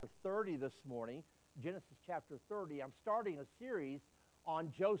30 this morning, Genesis chapter 30. I'm starting a series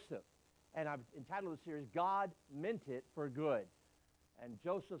on Joseph, and I've entitled the series, God Meant It for Good. And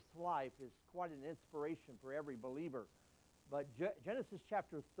Joseph's life is quite an inspiration for every believer. But Genesis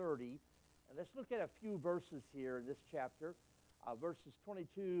chapter 30, and let's look at a few verses here in this chapter, verses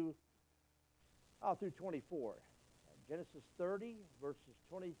 22 through 24. Genesis 30, verses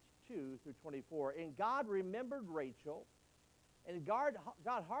 22 through 24. And God remembered Rachel, and God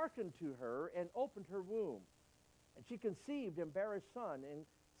hearkened to her and opened her womb. And she conceived and bare a son, and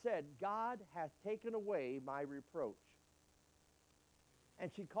said, God hath taken away my reproach. And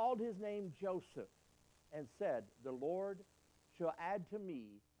she called his name Joseph, and said, the Lord shall add to me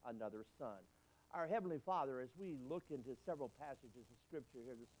another son. Our Heavenly Father, as we look into several passages of Scripture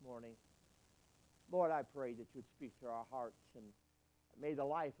here this morning, Lord, I pray that you would speak to our hearts, and may the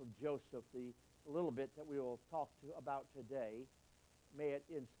life of Joseph, the little bit that we will talk about today, may it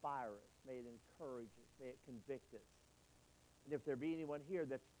inspire us, may it encourage us, may it convict us. And if there be anyone here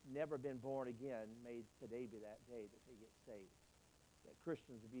that's never been born again, may today be that day that they get saved, that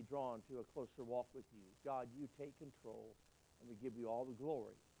Christians will be drawn to a closer walk with you. God, you take control, and we give you all the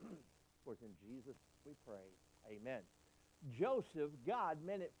glory. For it's in Jesus we pray. Amen. Joseph, God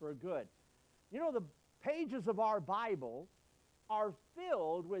meant it for good. You know, the pages of our Bible are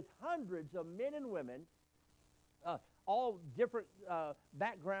filled with hundreds of men and women, all different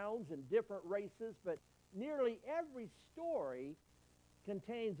backgrounds and different races, but nearly every story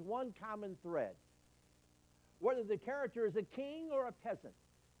contains one common thread. Whether the character is a king or a peasant,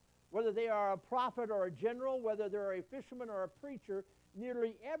 whether they are a prophet or a general, whether they're a fisherman or a preacher,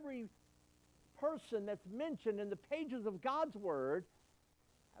 nearly every person that's mentioned in the pages of God's Word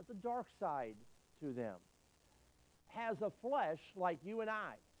has a dark side to them, has a flesh like you and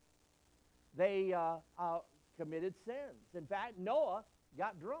I. They committed sins. In fact, Noah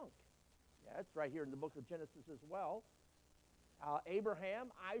got drunk. Yeah, it's right here in the book of Genesis as well. Abraham,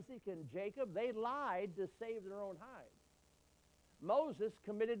 Isaac, and Jacob, they lied to save their own hide. Moses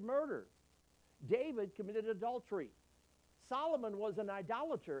committed murder. David committed adultery. Solomon was an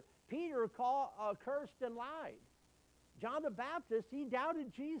idolater. Peter cursed and lied. John the Baptist, he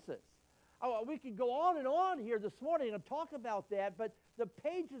doubted Jesus. Oh, we could go on here this morning and talk about that, but the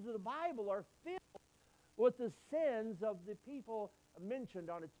pages of the Bible are filled with the sins of the people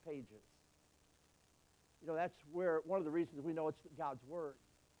mentioned on its pages. You know, that's where one of the reasons we know it's God's Word.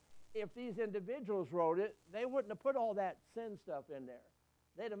 If these individuals wrote it, they wouldn't have put all that sin stuff in there.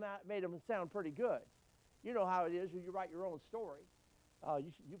 They'd have made them sound pretty good. You know how it is when you write your own story.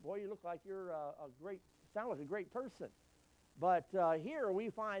 You look like you're sound like a great person. But here we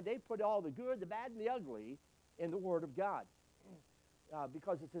find they put all the good, the bad, and the ugly in the Word of God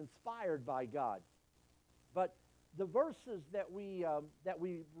because it's inspired by God. But the verses that we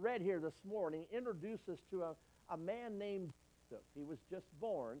read here this morning introduce us to a man named Joseph. He was just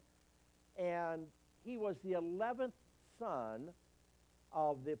born, and he was the 11th son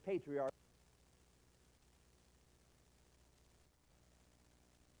of the patriarch.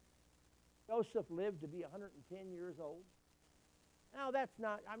 Joseph lived to be 110 years old. Now, that's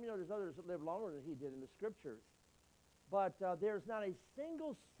not, there's others that live longer than he did in the Scriptures. But there's not a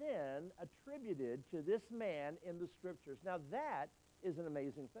single sin attributed to this man in the Scriptures. Now, that is an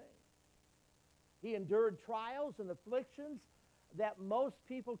amazing thing. He endured trials and afflictions that most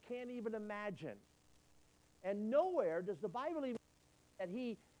people can't even imagine. And nowhere does the Bible even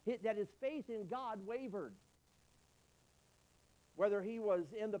say that his faith in God wavered. Whether he was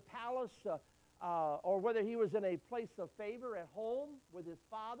in the palace or whether he was in a place of favor at home with his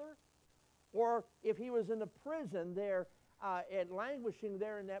father, or if he was in the prison there and languishing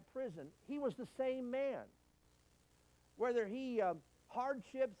there in that prison, he was the same man. Whether he,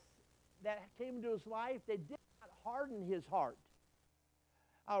 hardships that came into his life, they did not harden his heart.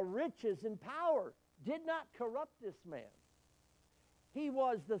 Riches and power did not corrupt this man. He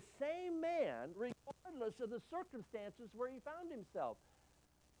was the same man regardless of the circumstances where he found himself.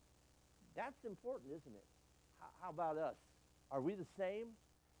 That's important, isn't it? How about us? Are we the same?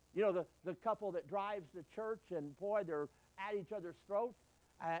 You know, the couple that drives the church, and boy, they're at each other's throats,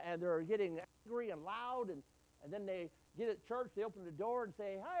 and they're getting angry and loud, and then they get at church, they open the door and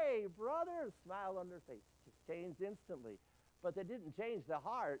say, hey, brother, smile on their face. Just changed instantly. But they didn't change the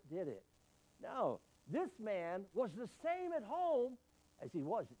heart, did it? No. This man was the same at home as he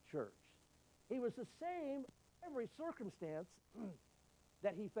was at church. He was the same in every circumstance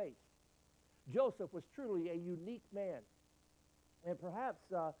that he faced. Joseph was truly a unique man. And perhaps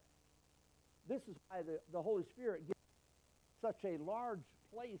this is why the Holy Spirit gives such a large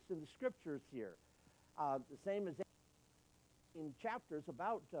place in the Scriptures here. The same as 14 chapters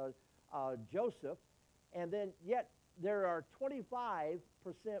about Joseph, and then yet there are 25%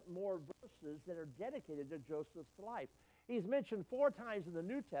 more verses that are dedicated to Joseph's life. He's mentioned 4 times in the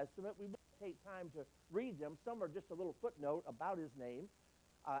New Testament. We won't take time to read them. Some are just a little footnote about his name.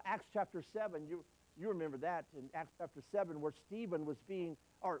 Acts chapter 7, you remember that in Acts chapter 7, where Stephen was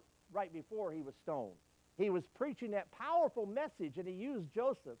or right before he was stoned. He was preaching that powerful message, and he used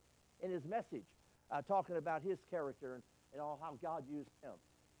Joseph in his message, talking about his character and all how God used him.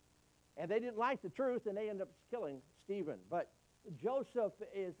 And they didn't like the truth, and they ended up killing Stephen. But Joseph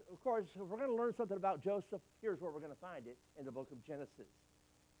is, of course, if we're going to learn something about Joseph, here's where we're going to find it, in the book of Genesis.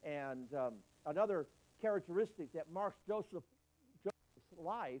 And another characteristic that marks Joseph's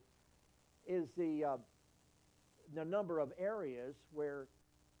life is the number of areas where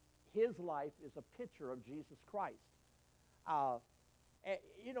his life is a picture of Jesus Christ.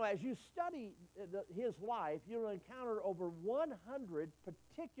 As you study his life, you'll encounter over 100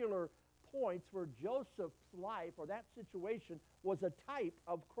 particular points where Joseph's life or that situation was a type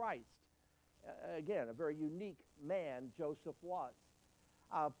of Christ. Again, a very unique man Joseph was.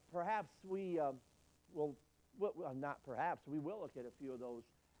 Perhaps we will look at a few of those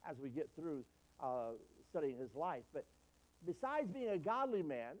as we get through studying his life. But besides being a godly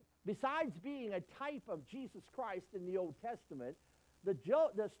man, besides being a type of Jesus Christ in the Old Testament,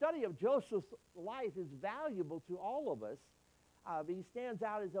 the study of Joseph's life is valuable to all of us. He stands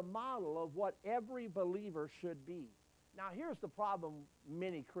out as a model of what every believer should be. Now, here's the problem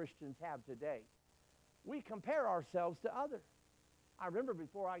many Christians have today. We compare ourselves to others. I remember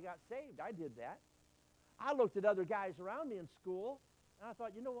before I got saved, I did that. I looked at other guys around me in school, and I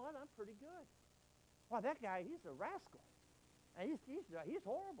thought, you know what, I'm pretty good. Well, that guy, he's a rascal. And he's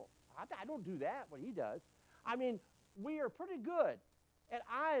horrible. I don't do that, what he does. I mean, we are pretty good at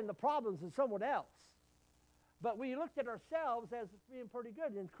eyeing the problems of someone else. But we looked at ourselves as being pretty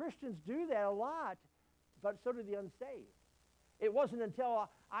good. And Christians do that a lot, but so do the unsaved. It wasn't until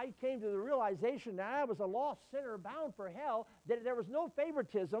I came to the realization that I was a lost sinner bound for hell, that there was no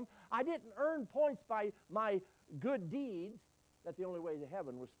favoritism. I didn't earn points by my good deeds, that the only way to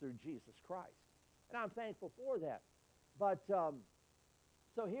heaven was through Jesus Christ. And I'm thankful for that. But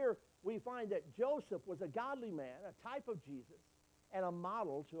so here we find that Joseph was a godly man, a type of Jesus, and a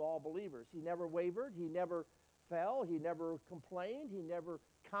model to all believers. He never wavered. He never fell. He never complained. He never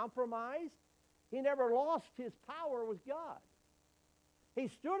compromised. He never lost his power with God. He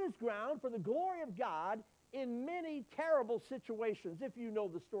stood his ground for the glory of God in many terrible situations. If you know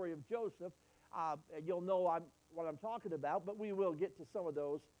the story of Joseph, you'll know what I'm talking about, but we will get to some of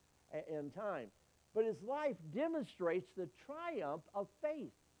those in time. But his life demonstrates the triumph of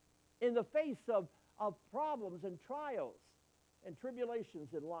faith in the face of problems and trials and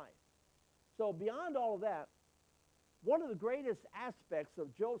tribulations in life. So beyond all of that, one of the greatest aspects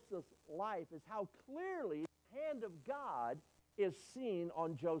of Joseph's life is how clearly the hand of God is seen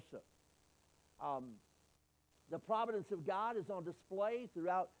on Joseph. The providence of God is on display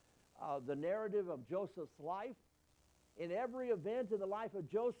throughout the narrative of Joseph's life. In every event in the life of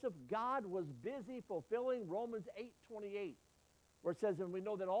Joseph, God was busy fulfilling Romans 8:28, where it says, and we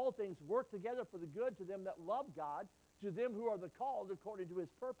know that all things work together for the good to them that love God, to them who are the called according to his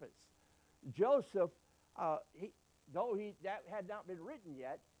purpose. Joseph, though that had not been written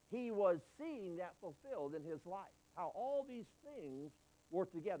yet, he was seeing that fulfilled in his life, how all these things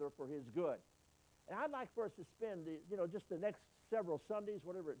work together for his good. And I'd like for us to spend just the next several Sundays,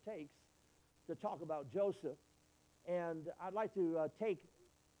 whatever it takes, to talk about Joseph. And I'd like to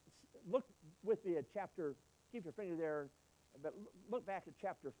look with me at chapter, keep your finger there, but look back at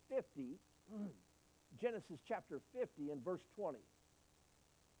chapter 50, Genesis chapter 50 and verse 20.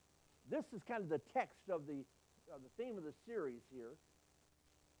 This is kind of the text of the theme of the series here.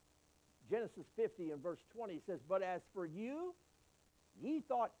 Genesis 50 and verse 20 says, but as for you, ye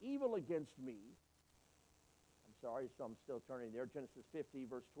thought evil against me. I'm sorry, so I'm still turning there. Genesis 50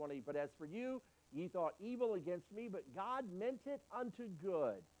 verse 20, but as for you, ye thought evil against me, but God meant it unto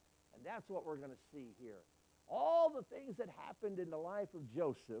good. And that's what we're going to see here. All the things that happened in the life of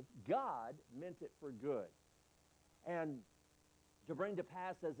Joseph, God meant it for good. And to bring to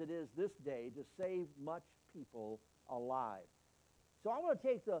pass as it is this day, to save much people alive. So I want to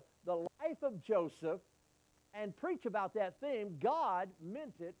take the life of Joseph and preach about that theme. God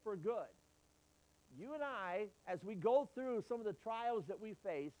meant it for good. You and I, as we go through some of the trials that we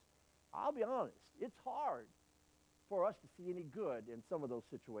face, I'll be honest, it's hard for us to see any good in some of those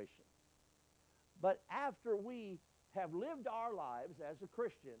situations. But after we have lived our lives as a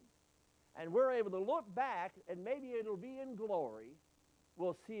Christian, and we're able to look back, and maybe it'll be in glory,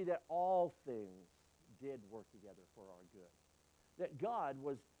 we'll see that all things did work together for our good. that God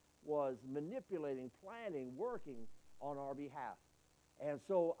was manipulating, planning, working on our behalf. And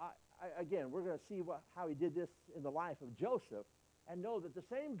so, again, we're going to see how he did this in the life of Joseph, and know that the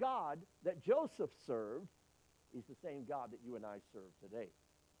same God that Joseph served is the same God that you and I serve today.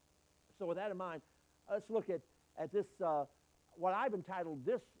 So with that in mind, let's look at this, what I've entitled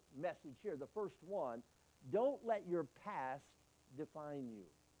this message here, the first one, don't let your past define you.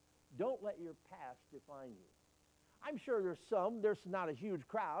 Don't let your past define you. I'm sure there's not a huge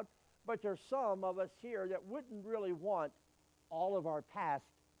crowd, but there's some of us here that wouldn't really want all of our past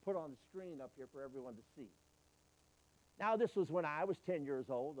put on the screen up here for everyone to see. Now, this was when I was 10 years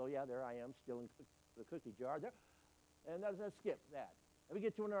old. Oh, yeah, there I am, still in the cookie jar there. And let's skip that. And we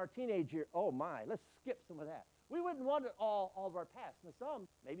get to our teenage year. Oh, my, let's skip some of that. We wouldn't want it all of our past. Now,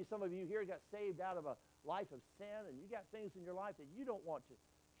 maybe some of you here got saved out of a life of sin, and you got things in your life that you don't want to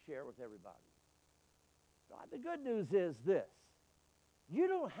share with everybody. The good news is this. You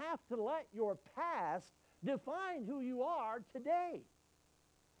don't have to let your past define who you are today.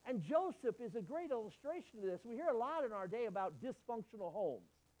 And Joseph is a great illustration of this. We hear a lot in our day about dysfunctional homes.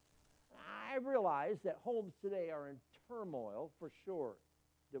 I realize that homes today are in turmoil for sure.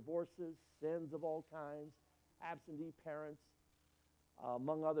 Divorces, sins of all kinds, absentee parents,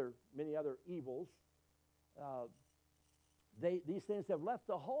 among many other evils. These things have left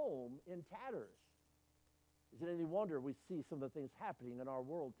the home in tatters. Is it any wonder we see some of the things happening in our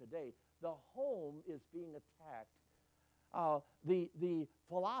world today? The home is being attacked. The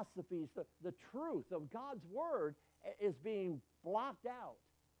philosophies, the truth of God's word is being blocked out.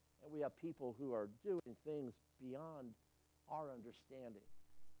 And we have people who are doing things beyond our understanding,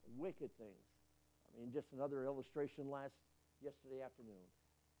 wicked things. I mean, just another illustration yesterday afternoon.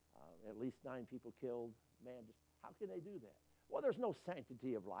 At least 9 people killed. Man, just how can they do that? Well, there's no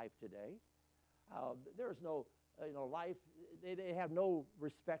sanctity of life today. There's no, life. They have no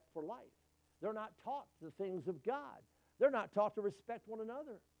respect for life. They're not taught the things of God. They're not taught to respect one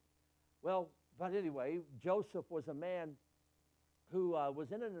another. Well, but anyway, Joseph was a man who was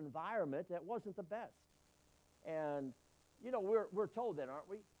in an environment that wasn't the best. And, we're told then, aren't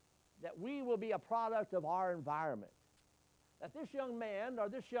we, that we will be a product of our environment. That this young man or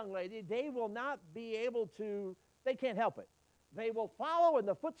this young lady, they will not be able to, they can't help it. They will follow in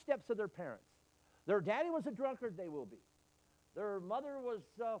the footsteps of their parents. Their daddy was a drunkard, they will be. Their mother was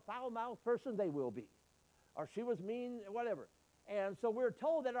a foul-mouthed person, they will be. Or she was mean, whatever. And so we're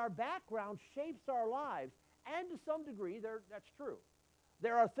told that our background shapes our lives. And to some degree, that's true.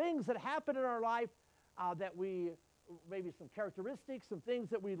 There are things that happen in our life that maybe some characteristics, some things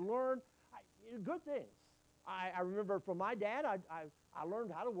that we learn, good things. I remember from my dad, I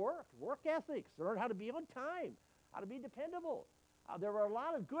learned how to work ethics, learned how to be on time, how to be dependable. There were a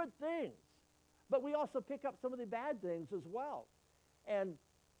lot of good things. But we also pick up some of the bad things as well. And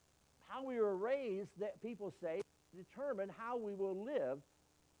how we were raised, that people say, determine how we will live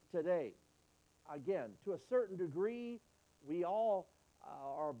today. Again, to a certain degree, we all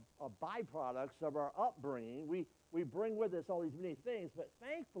are byproducts of our upbringing. We bring with us all these many things, but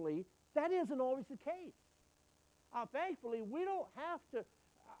thankfully, that isn't always the case. Thankfully, we don't have to.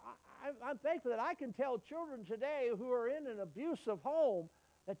 I'm thankful that I can tell children today who are in an abusive home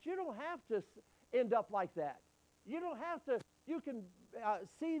that you don't have to end up like that. You don't have to. You can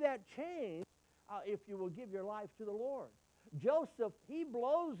see that change if you will give your life to the Lord. Joseph, he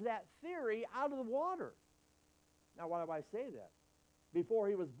blows that theory out of the water. Now, why do I say that? Before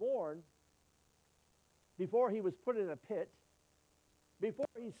he was born, before he was put in a pit, before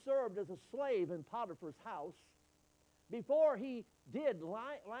he served as a slave in Potiphar's house, before he did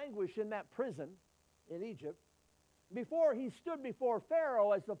languish in that prison in Egypt, before he stood before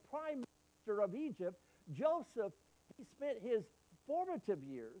Pharaoh as the prime minister of Egypt, Joseph, he spent his formative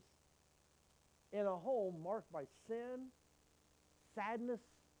years in a home marked by sin, sadness,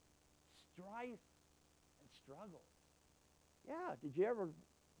 strife, and struggle. Yeah, did you ever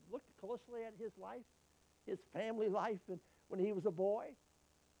look closely at his life, his family life, and when he was a boy?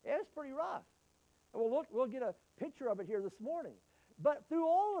 Yeah, it's pretty rough. And we'll get a picture of it here this morning. But through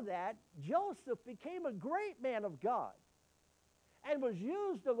all of that, Joseph became a great man of God and was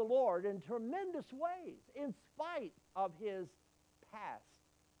used of the Lord in tremendous ways in spite of his past.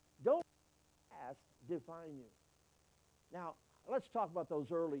 Don't let the past define you. Now, let's talk about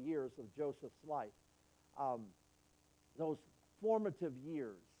those early years of Joseph's life, those formative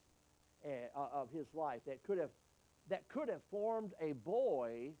years of his life that could have formed a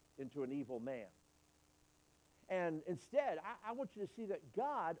boy into an evil man. And instead, I want you to see that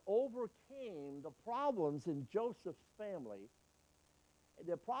God overcame the problems in Joseph's family,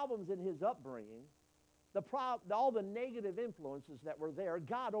 the problems in his upbringing, all the negative influences that were there,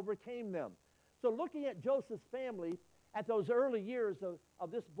 God overcame them. So looking at Joseph's family at those early years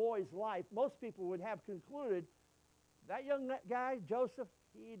of this boy's life, most people would have concluded that young guy, Joseph,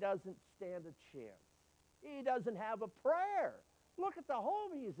 he doesn't stand a chance. He doesn't have a prayer. Look at the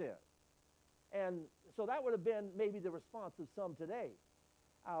home he's in. And so that would have been maybe the response of some today.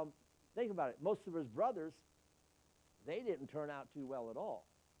 Think about it. Most of his brothers, they didn't turn out too well at all.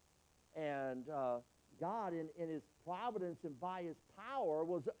 And God, in his providence and by his power,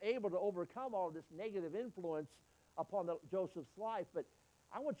 was able to overcome all this negative influence upon Joseph's life. But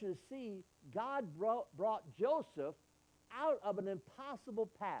I want you to see, God brought Joseph out of an impossible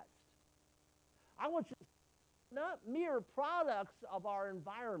past. I want you to see, not mere products of our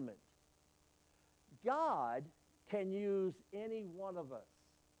environment. God can use any one of us,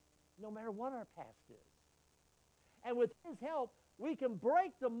 no matter what our past is. And with his help, we can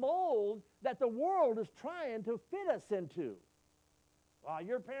break the mold that the world is trying to fit us into.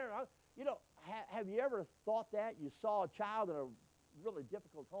 Your parent, have you ever thought that? You saw a child in a really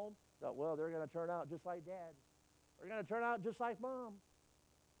difficult home, thought, well, they're going to turn out just like dad. They're going to turn out just like mom.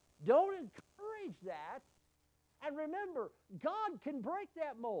 Don't encourage that. And remember, God can break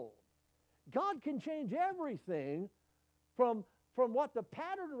that mold. God can change everything from what the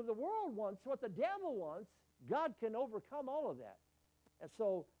pattern of the world wants, what the devil wants. God can overcome all of that. And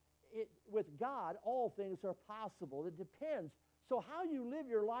so with God, all things are possible. It depends. So how you live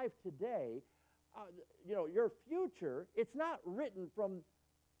your life today, your future, it's not written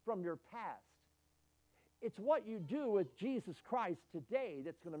from your past. It's what you do with Jesus Christ today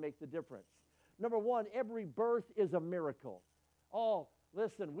that's going to make the difference. Number one, every birth is a miracle. Oh,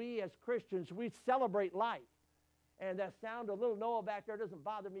 listen, we as Christians, we celebrate life. And that sound of little Noah back there doesn't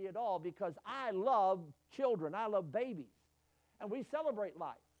bother me at all because I love children. I love babies. And we celebrate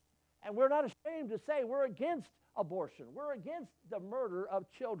life. And we're not ashamed to say we're against abortion. We're against the murder of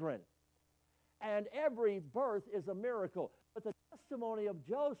children. And every birth is a miracle. But the testimony of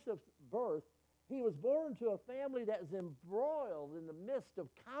Joseph's birth, he was born to a family that was embroiled in the midst of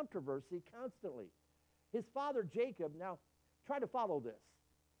controversy constantly. His father Jacob, now try to follow this.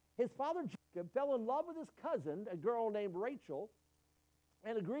 His father Jacob fell in love with his cousin, a girl named Rachel,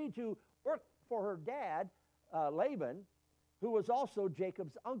 and agreed to work for her dad, Laban, who was also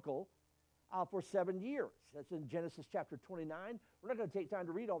Jacob's uncle, for 7 years. That's in Genesis chapter 29. We're not going to take time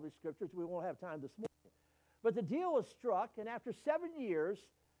to read all these scriptures. We won't have time this morning. But the deal was struck, and after 7 years,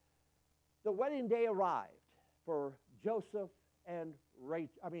 the wedding day arrived for Jacob and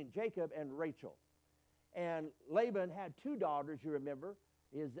Rachel. And Laban had two daughters, you remember.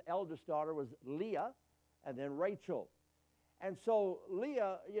 His eldest daughter was Leah, and then Rachel. And so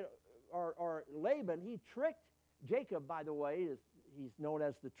Leah, or Laban, he tricked Jacob, by the way, he's known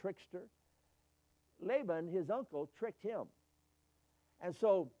as the trickster. Laban, his uncle, tricked him. And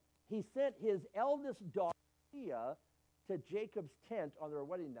so he sent his eldest daughter, Leah, to Jacob's tent on their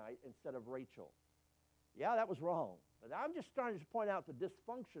wedding night instead of Rachel. Yeah, that was wrong. But I'm just trying to point out the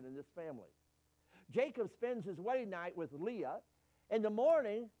dysfunction in this family. Jacob spends his wedding night with Leah. In the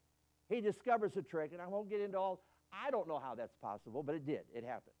morning, he discovers a trick, and I won't get into I don't know how that's possible, but it did. It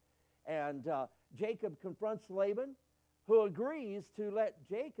happened. And Jacob confronts Laban, who agrees to let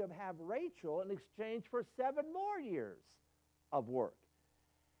Jacob have Rachel in exchange for 7 more years of work.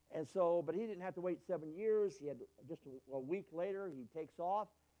 And so, but he didn't have to wait 7 years. He had just a week later, he takes off.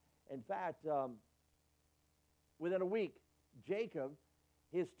 In fact, within a week, Jacob,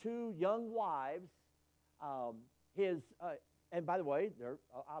 his 2 young wives, and by the way,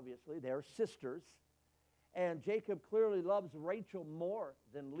 they're sisters. And Jacob clearly loves Rachel more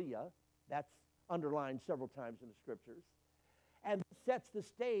than Leah. That's underlined several times in the scriptures. And sets the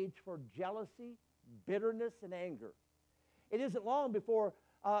stage for jealousy, bitterness, and anger. It isn't long before,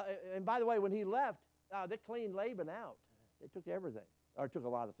 and by the way, when he left, they cleaned Laban out. They took everything, or took a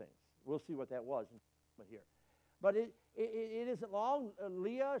lot of things. We'll see what that was here. But it isn't long.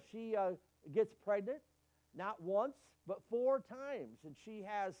 Leah, she gets pregnant, not once, but 4 times. And she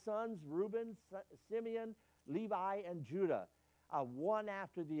has sons, Reuben, Simeon, Levi, and Judah, one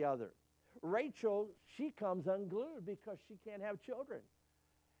after the other. Rachel, she comes unglued because she can't have children.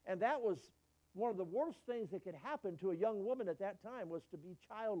 And that was one of the worst things that could happen to a young woman at that time, was to be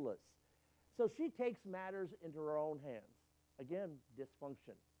childless. So she takes matters into her own hands. Again,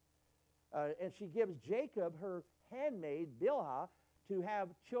 dysfunction. And she gives Jacob her handmaid, Bilhah, to have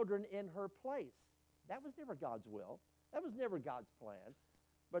children in her place. That was never God's will. That was never God's plan.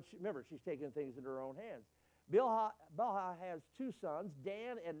 But remember, she's taking things into her own hands. Bilhah has 2 sons,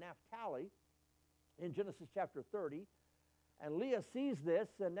 Dan and Naphtali, in Genesis chapter 30. And Leah sees this,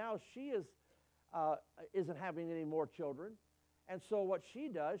 and now she is uh, isn't having any more children. And so what she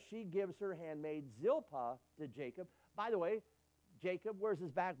does, she gives her handmaid Zilpah to Jacob. By the way, Jacob, where's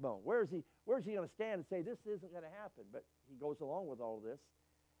his backbone? Where's he going to stand and say, this isn't going to happen? But he goes along with all of this,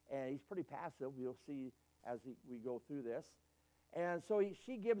 and he's pretty passive. We'll see as we go through this. And so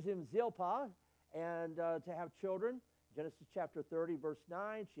she gives him Zilpah and to have children. Genesis chapter 30, verse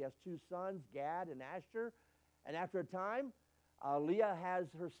 9, she has two sons, Gad and Asher. And after a time, Leah has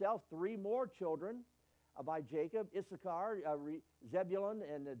herself three more children by Jacob, Issachar, Zebulun,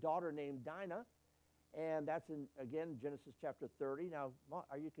 and a daughter named Dinah. And that's in, again, Genesis chapter 30. Now,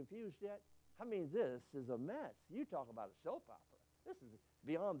 are you confused yet? I mean, this is a mess. You talk about a soap opera. This is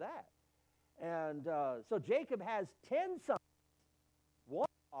beyond that. And so Jacob has 10 sons, one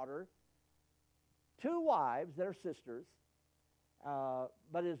daughter, two wives that are sisters,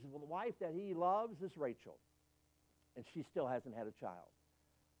 but his wife that he loves is Rachel, and she still hasn't had a child.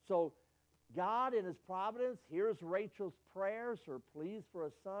 So God, in his providence, hears Rachel's prayers, her pleas for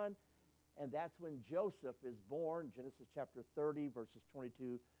a son, and that's when Joseph is born, Genesis chapter 30, verses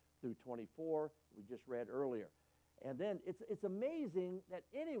 22 through 24, we just read earlier. And then it's amazing that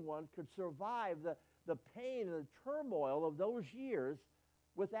anyone could survive the pain and the turmoil of those years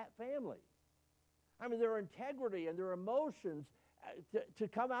with that family. I mean, their integrity and their emotions, to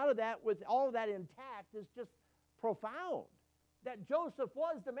come out of that with all of that intact is just profound. That Joseph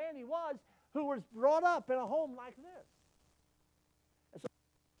was the man he was, who was brought up in a home like this. And so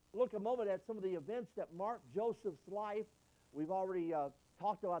look a moment at some of the events that marked Joseph's life. We've already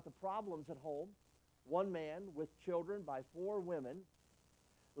talked about the problems at home. One man with children by four women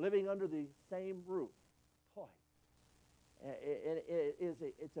living under the same roof. Boy,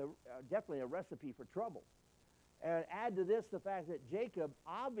 it's definitely a recipe for trouble. And add to this the fact that Jacob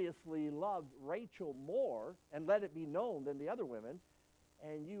obviously loved Rachel more and let it be known than the other women,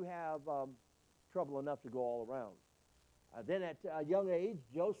 and you have trouble enough to go all around. Then at a young age,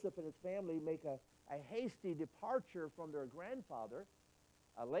 Joseph and his family make a hasty departure from their grandfather,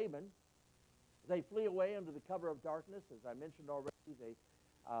 Laban. They flee away under the cover of darkness, as I mentioned already,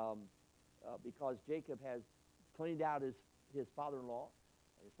 because Jacob has cleaned out his father-in-law,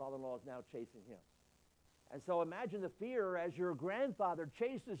 and his father-in-law is now chasing him. And so imagine the fear as your grandfather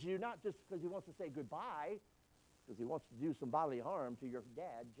chases you, not just because he wants to say goodbye, because he wants to do some bodily harm to your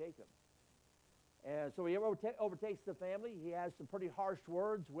dad, Jacob. And so he overtakes the family. He has some pretty harsh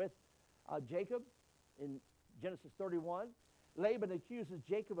words with Jacob in Genesis 31. Laban accuses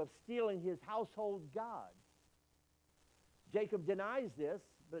Jacob of stealing his household god. Jacob denies this,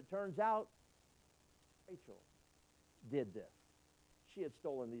 but it turns out Rachel did this. She had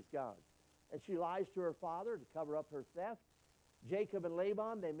stolen these gods. And she lies to her father to cover up her theft. Jacob and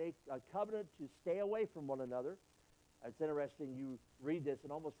Laban, they make a covenant to stay away from one another. It's interesting, you read this, it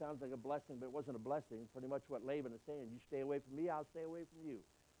almost sounds like a blessing, but it wasn't a blessing. Pretty much what Laban is saying, you stay away from me, I'll stay away from you.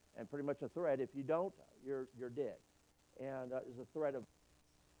 And pretty much a threat, if you don't, you're dead. And there's a threat of...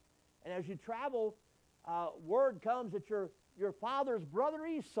 And as you travel, word comes that your father's brother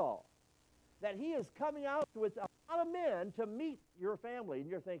Esau, that he is coming out with a lot of men to meet your family. And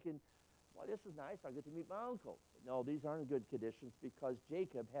you're thinking, well, this is nice, I'll get to meet my uncle. No, these aren't good conditions, because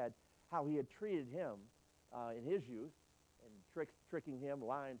Jacob had how he had treated him in his youth, and tricking him,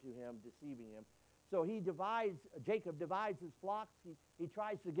 lying to him, deceiving him. So Jacob divides his flocks. He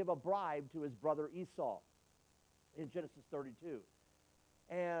tries to give a bribe to his brother Esau in Genesis 32.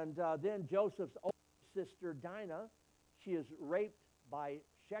 And then Joseph's older sister Dinah, she is raped by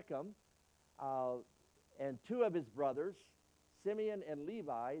Shechem, and two of his brothers, Simeon and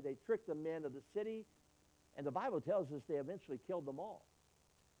Levi, they tricked the men of the city, and the Bible tells us they eventually killed them all.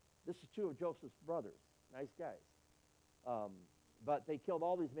 This is two of Joseph's brothers, nice guys. But they killed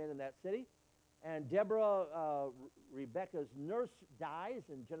all these men in that city. And Deborah, Rebekah's nurse, dies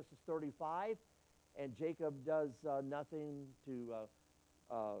in Genesis 35, and Jacob does nothing to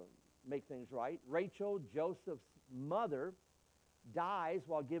make things right. Rachel, Joseph's mother, dies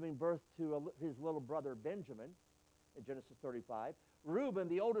while giving birth to his little brother Benjamin in Genesis 35. Reuben,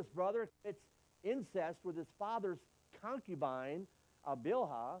 the oldest brother, commits incest with his father's concubine,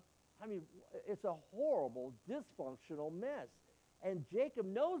 Bilhah. I mean, it's a horrible, dysfunctional mess. And Jacob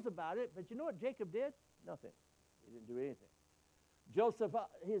knows about it, but you know what Jacob did? Nothing. He didn't do anything. Joseph,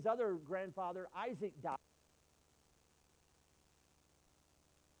 his other grandfather, Isaac, died.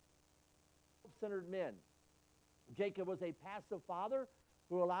 Self-centered men. Jacob was a passive father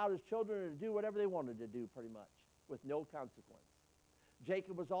who allowed his children to do whatever they wanted to do, pretty much, with no consequence.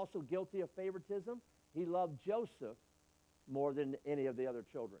 Jacob was also guilty of favoritism. He loved Joseph more than any of the other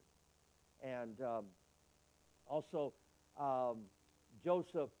children. And also,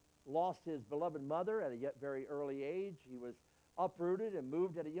 Joseph lost his beloved mother at a yet very early age. He was uprooted and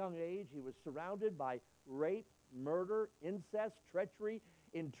moved at a young age. He was surrounded by rape, murder, incest, treachery,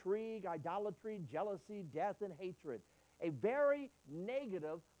 intrigue, idolatry, jealousy, death, and hatred. A very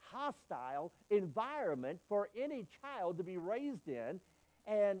negative, hostile environment for any child to be raised in.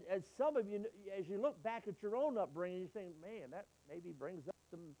 And as some of you, as you look back at your own upbringing, you think, man, that maybe brings up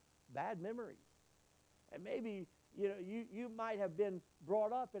some bad memories. And maybe, you might have been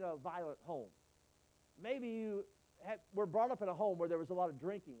brought up in a violent home. Maybe you were brought up in a home where there was a lot of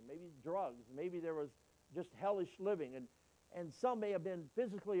drinking, maybe drugs, maybe there was just hellish living, and some may have been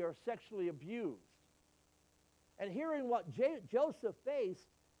physically or sexually abused. And hearing what Joseph faced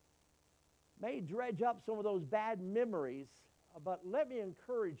may dredge up some of those bad memories, but let me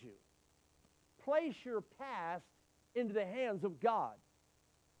encourage you. Place your past into the hands of God.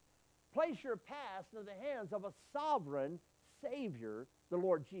 Place your past into the hands of a sovereign Savior, the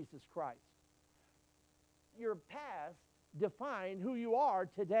Lord Jesus Christ. Your past defines who you are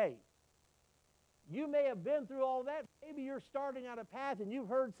today. You may have been through all that. Maybe you're starting on a path and you've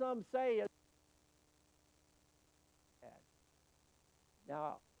heard some say,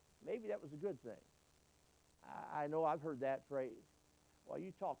 now, maybe that was a good thing. I know I've heard that phrase. Well,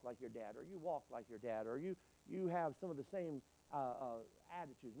 you talk like your dad, or you walk like your dad, or you have some of the same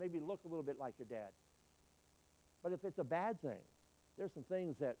attitudes. Maybe look a little bit like your dad. But if it's a bad thing, there's some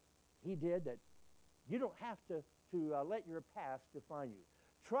things that he did that you don't have to let your past define you.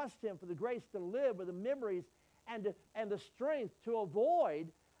 Trust him for the grace to live with the memories and the strength to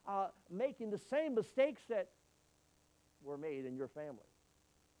avoid making the same mistakes that were made in your family.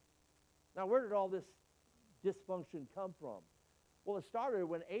 Now, where did all this dysfunction come from? Well, it started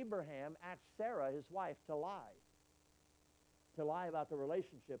when Abraham asked Sarah, his wife, to lie about the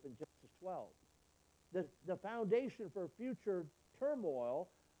relationship in Genesis 12. The foundation for future turmoil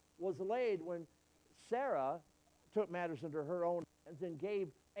was laid when Sarah took matters into her own hands and gave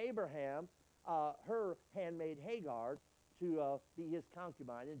Abraham her handmaid Hagar to be his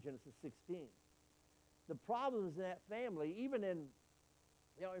concubine in Genesis 16. The problems in that family, even in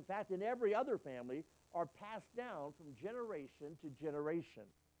fact, in every other family, are passed down from generation to generation.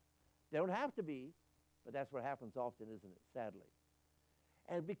 They don't have to be, but that's what happens often, isn't it, sadly?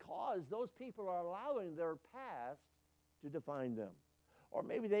 And because those people are allowing their past to define them. Or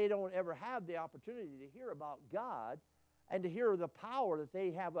maybe they don't ever have the opportunity to hear about God and to hear the power that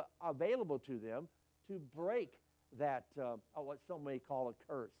they have available to them to break that, what some may call a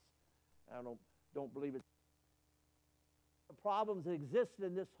curse. I don't believe it. The problems that existed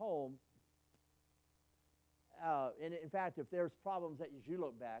in this home, and in fact, if there's problems that as you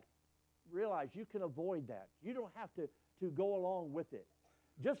look back, realize you can avoid that. You don't have to go along with it.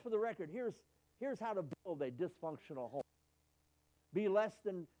 Just for the record, here's how to build a dysfunctional home. Be less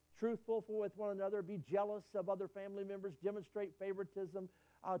than truthful with one another. Be jealous of other family members. Demonstrate favoritism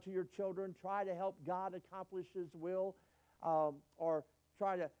to your children. Try to help God accomplish his will, or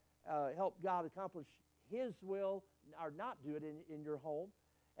try to help God accomplish his will, or not do it in your home.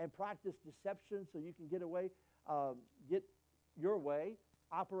 And practice deception so you can get your way,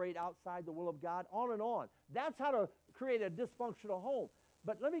 operate outside the will of God, on and on. That's how to create a dysfunctional home.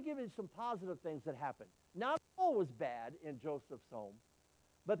 But let me give you some positive things that happened. Not all was bad in Joseph's home,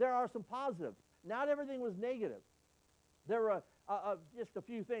 but there are some positives. Not everything was negative. There were just a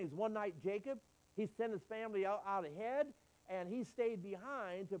few things. One night, Jacob, he sent his family out ahead, and he stayed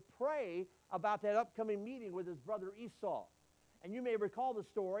behind to pray about that upcoming meeting with his brother Esau. And you may recall the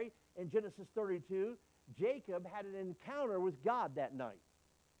story in Genesis 32. Jacob had an encounter with God that night,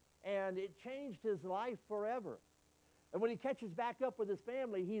 and it changed his life forever. And when he catches back up with his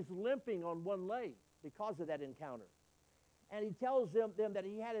family, he's limping on one leg because of that encounter. And he tells them that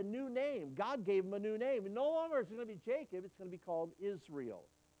he had a new name. God gave him a new name. And no longer is it going to be Jacob. It's going to be called Israel.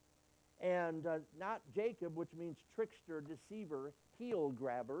 And not Jacob, which means trickster, deceiver, heel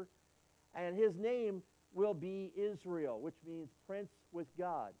grabber. And his name will be Israel, which means prince with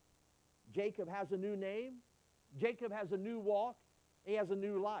God. Jacob has a new name. Jacob has a new walk. He has a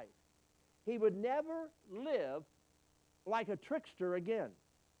new life. He would never live like a trickster again.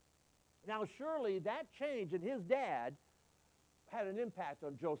 Now, surely that change in his dad had an impact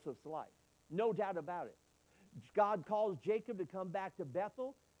on Joseph's life. No doubt about it. God calls Jacob to come back to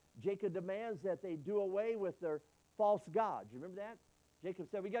Bethel. Jacob demands that they do away with their false gods. You remember that? Jacob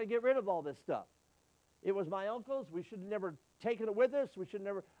said, we got to get rid of all this stuff. It was my uncle's. We should have never taken it with us.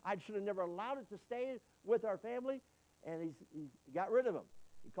 I should have never allowed it to stay with our family. And he got rid of them.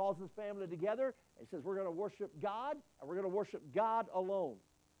 He calls his family together and says, we're going to worship God, and we're going to worship God alone.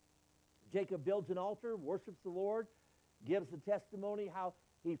 Jacob builds an altar, worships the Lord, gives the testimony how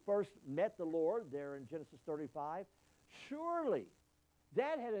he first met the Lord there in Genesis 35, surely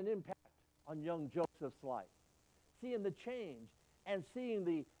that had an impact on young Joseph's life. Seeing the change and seeing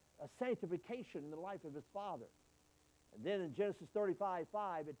the sanctification in the life of his father. And then in Genesis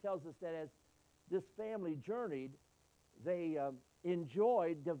 35:5, it tells us that as this family journeyed, they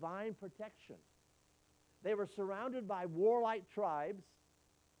enjoyed divine protection. They were surrounded by warlike tribes,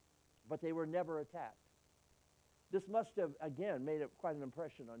 but they were never attacked. This must have, again, made quite an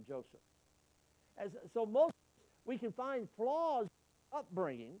impression on Joseph. So we can find flaws in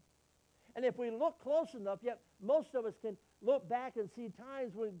upbringing, and if we look close enough, yet most of us can look back and see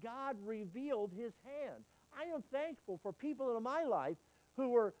times when God revealed his hand. I am thankful for people in my life who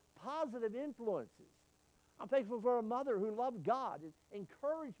were positive influences. I'm thankful for a mother who loved God and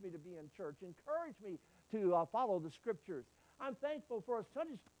encouraged me to be in church, encouraged me to follow the scriptures. I'm thankful for a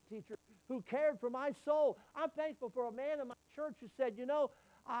Sunday school teacher who cared for my soul. I'm thankful for a man in my church who said,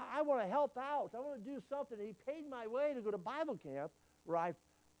 I want to help out. I want to do something. And he paid my way to go to Bible camp where I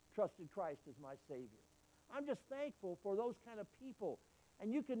trusted Christ as my Savior. I'm just thankful for those kind of people.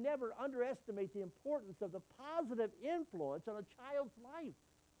 And you can never underestimate the importance of the positive influence on a child's life.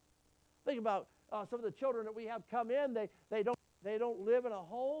 Think about some of the children that we have come in. They don't live in a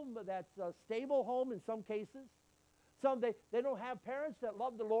home that's a stable home in some cases. Some they don't have parents that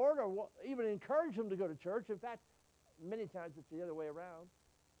love the Lord or even encourage them to go to church. In fact, many times it's the other way around.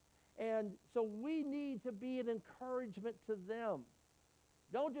 And so we need to be an encouragement to them.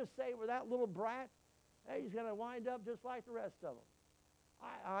 Don't just say, well, that little brat, hey, he's going to wind up just like the rest of them.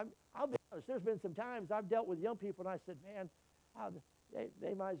 I'll be honest, there's been some times I've dealt with young people and I said, man,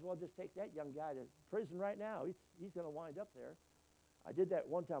 they might as well just take that young guy to prison right now. He's going to wind up there. I did that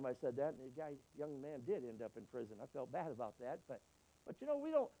one time. I said that, and the young man did end up in prison. I felt bad about that, but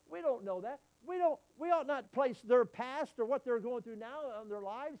we don't know that. We ought not place their past or what they're going through now on their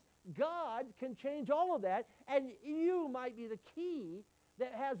lives. God can change all of that, and you might be the key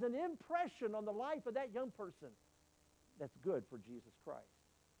that has an impression on the life of that young person that's good for Jesus Christ.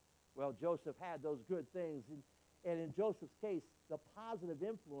 Well, Joseph had those good things, and in Joseph's case, the positive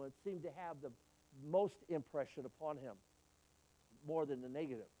influence seemed to have the most impression upon him, more than the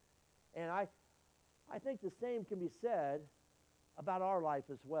negative. And I think the same can be said about our life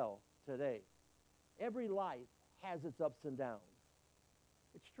as well today. Every life has its ups and downs.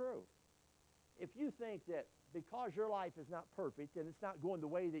 It's true. If you think that because your life is not perfect and it's not going the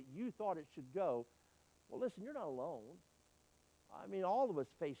way that you thought it should go, well, listen, you're not alone. I mean, all of us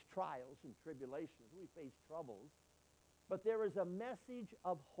face trials and tribulations. We face troubles. But there is a message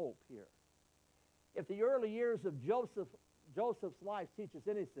of hope here. If the early years of Joseph's life teach us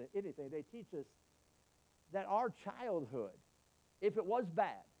anything, they teach us that our childhood, if it was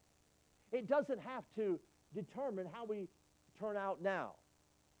bad, it doesn't have to determine how we turn out now.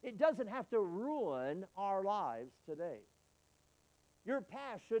 It doesn't have to ruin our lives today. Your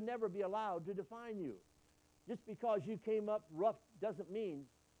past should never be allowed to define you. Just because you came up rough doesn't mean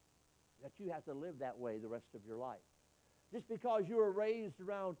that you have to live that way the rest of your life. Just because you were raised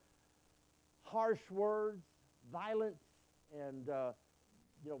around harsh words, violence, and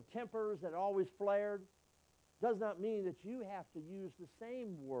tempers that always flared, does not mean that you have to use the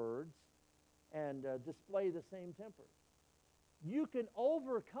same words and display the same tempers. You can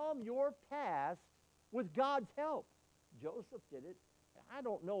overcome your past with God's help. Joseph did it. I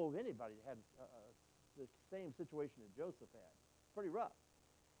don't know of anybody that had the same situation that Joseph had. Pretty rough.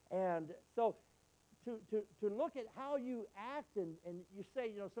 And so to look at how you act, and you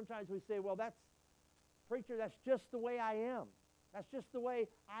say, sometimes we say, well, preacher, that's just the way I am. That's just the way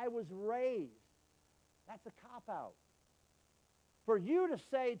I was raised. That's a cop-out. For you to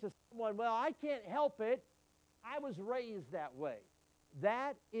say to someone, well, I can't help it, I was raised that way,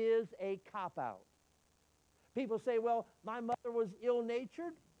 that is a cop-out. People say, well, my mother was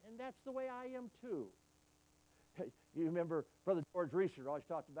ill-natured, and that's the way I am too. You remember Brother George Reeser always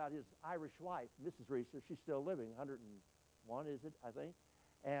talked about his Irish wife, Mrs. Reeser. She's still living, 101, is it, I think?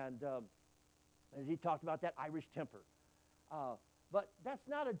 And he talked about that Irish temper. But that's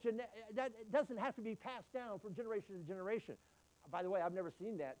not that doesn't have to be passed down from generation to generation. By the way, I've never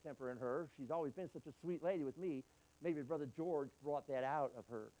seen that temper in her. She's always been such a sweet lady with me. Maybe Brother George brought that out of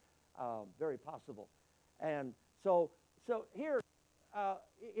her. Very possible. And so here,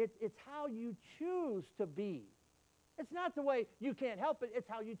 it's how you choose to be. It's not the way you can't help it. It's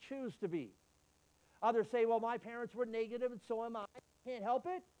how you choose to be. Others say, well, my parents were negative and so am I. Can't help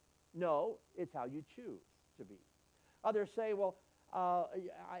it. No, it's how you choose to be. Others say, well,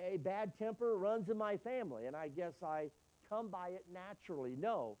 a bad temper runs in my family, and I guess I come by it naturally.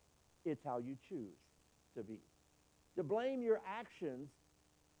 No, it's how you choose to be. To blame your actions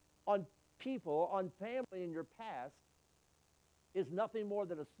on people, on family in your past, is nothing more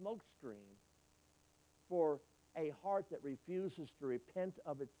than a smokescreen for a heart that refuses to repent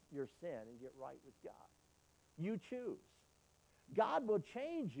of your sin and get right with God. You choose. God will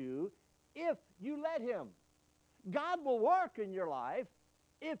change you if you let him. God will work in your life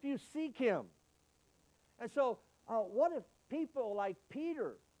if you seek him. And so, what if people like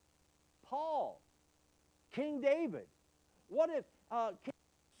Peter, Paul, King David, what if King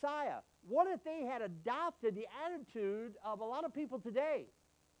Josiah, what if they had adopted the attitude of a lot of people today?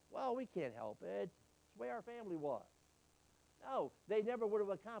 Well, we can't help it. It's the way our family was. No, they never would have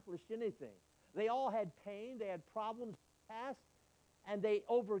accomplished anything. They all had pain. They had problems in the past, and they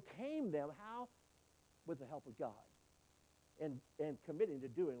overcame them. How? With the help of God and committing to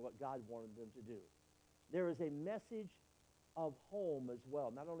doing what God wanted them to do. There is a message of home as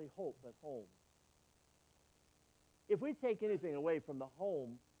well, not only hope, but home. If we take anything away from the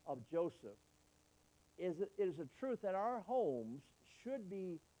home of Joseph, it is a truth that our homes should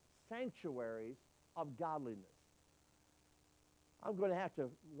be sanctuaries of godliness. I'm going to have to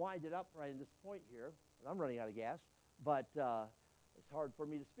wind it up right in this point here, and I'm running out of gas, but it's hard for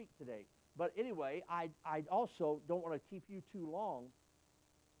me to speak today. But anyway, I also don't want to keep you too long,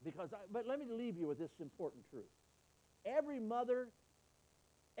 but let me leave you with this important truth. Every mother,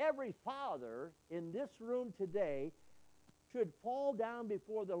 every father in this room today should fall down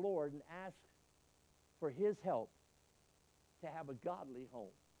before the Lord and ask for his help to have a godly home.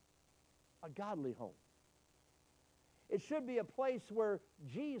 A godly home. It should be a place where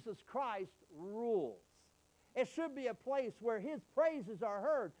Jesus Christ rules. It should be a place where his praises are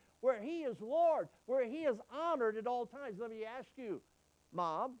heard, where he is Lord, where he is honored at all times. Let me ask you,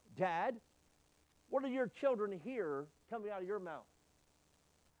 Mom, Dad, what do your children hear coming out of your mouth?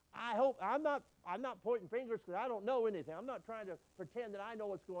 I hope, I'm not pointing fingers because I don't know anything. I'm not trying to pretend that I know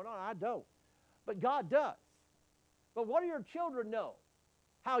what's going on. I don't. But God does. But what do your children know?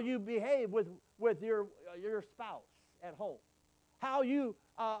 How you behave with your spouse at home. How you,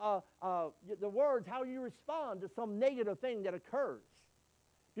 the words, how you respond to some negative thing that occurs.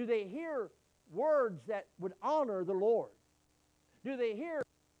 Do they hear words that would honor the Lord? Do they hear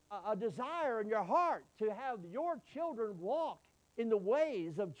a desire in your heart to have your children walk in the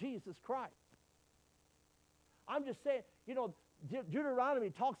ways of Jesus Christ? I'm just saying, Deuteronomy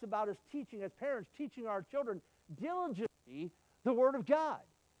talks about us teaching, as parents, teaching our children diligently the Word of God.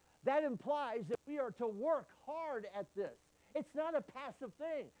 That implies that we are to work hard at this. It's not a passive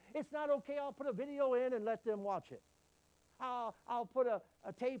thing. It's not, okay, I'll put a video in and let them watch it. I'll put a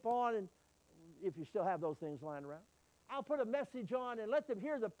tape on, and if you still have those things lying around. I'll put a message on and let them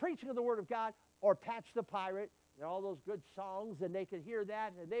hear the preaching of the Word of God, or Patch the Pirate, and all those good songs, and they can hear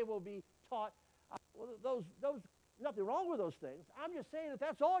that, and they will be taught. Those nothing wrong with those things. I'm just saying, if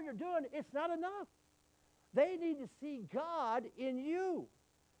that's all you're doing, it's not enough. They need to see God in you.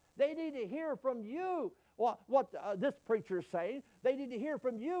 They need to hear from you what this preacher is saying. They need to hear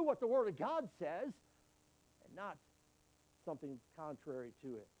from you what the Word of God says, and not something contrary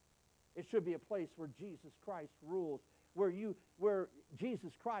to it. It should be a place where Jesus Christ rules, where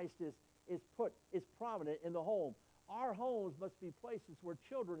Jesus Christ is prominent in the home. Our homes must be places where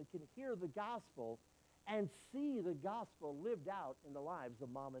children can hear the gospel and see the gospel lived out in the lives of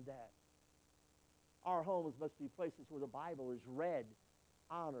mom and dad. Our homes must be places where the Bible is read,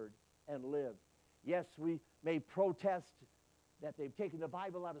 honored, and lived. Yes, we may protest that they've taken the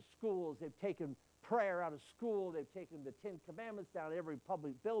Bible out of schools, they've taken prayer out of school, they've taken the Ten Commandments down every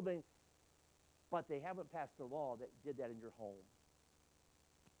public building, but they haven't passed a law that did that in your home.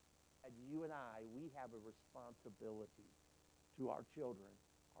 And you and I, we have a responsibility to our children,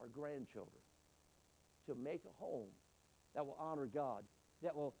 our grandchildren, to make a home that will honor God,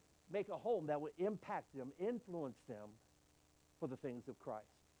 that will make a home that will impact them, influence them for the things of Christ.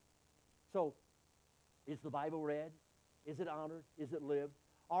 So, is the Bible read? Is it honored? Is it lived?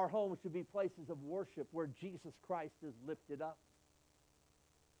 Our homes should be places of worship where Jesus Christ is lifted up.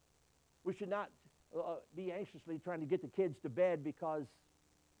 We should not be anxiously trying to get the kids to bed because,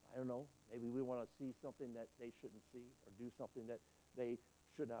 I don't know, maybe we want to see something that they shouldn't see or do something that they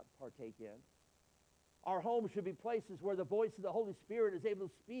should not partake in. Our homes should be places where the voice of the Holy Spirit is able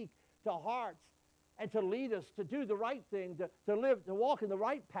to speak to hearts and to lead us to do the right thing, to live, to walk in the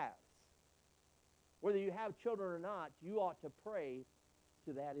right paths. Whether you have children or not, you ought to pray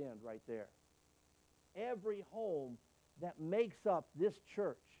to that end right there. Every home that makes up this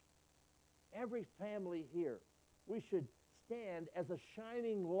church, every family here, we should stand as a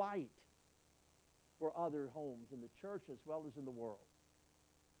shining light for other homes in the church as well as in the world.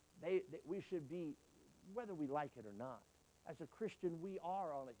 We should be, whether we like it or not, As a Christian, we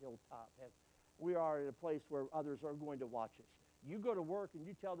are on a hilltop, and we are in a place where others are going to watch us. You go to work and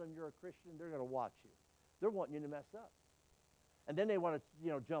you tell them you're a Christian, they're going to watch you. They're wanting you to mess up. And then they want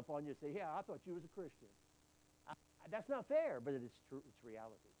to, jump on you and say, yeah, I thought you was a Christian. That's not fair, but it is true. It's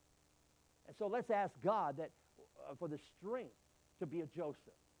reality. And so let's ask God that for the strength to be a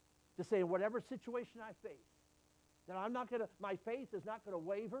Joseph, to say in whatever situation I face, that my faith is not going to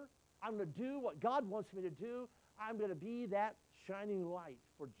waver. I'm going to do what God wants me to do. I'm going to be that shining light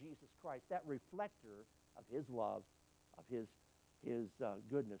for Jesus Christ, that reflector of his love, of his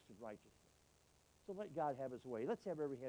goodness and righteousness. So let God have his way. Let's have every hand.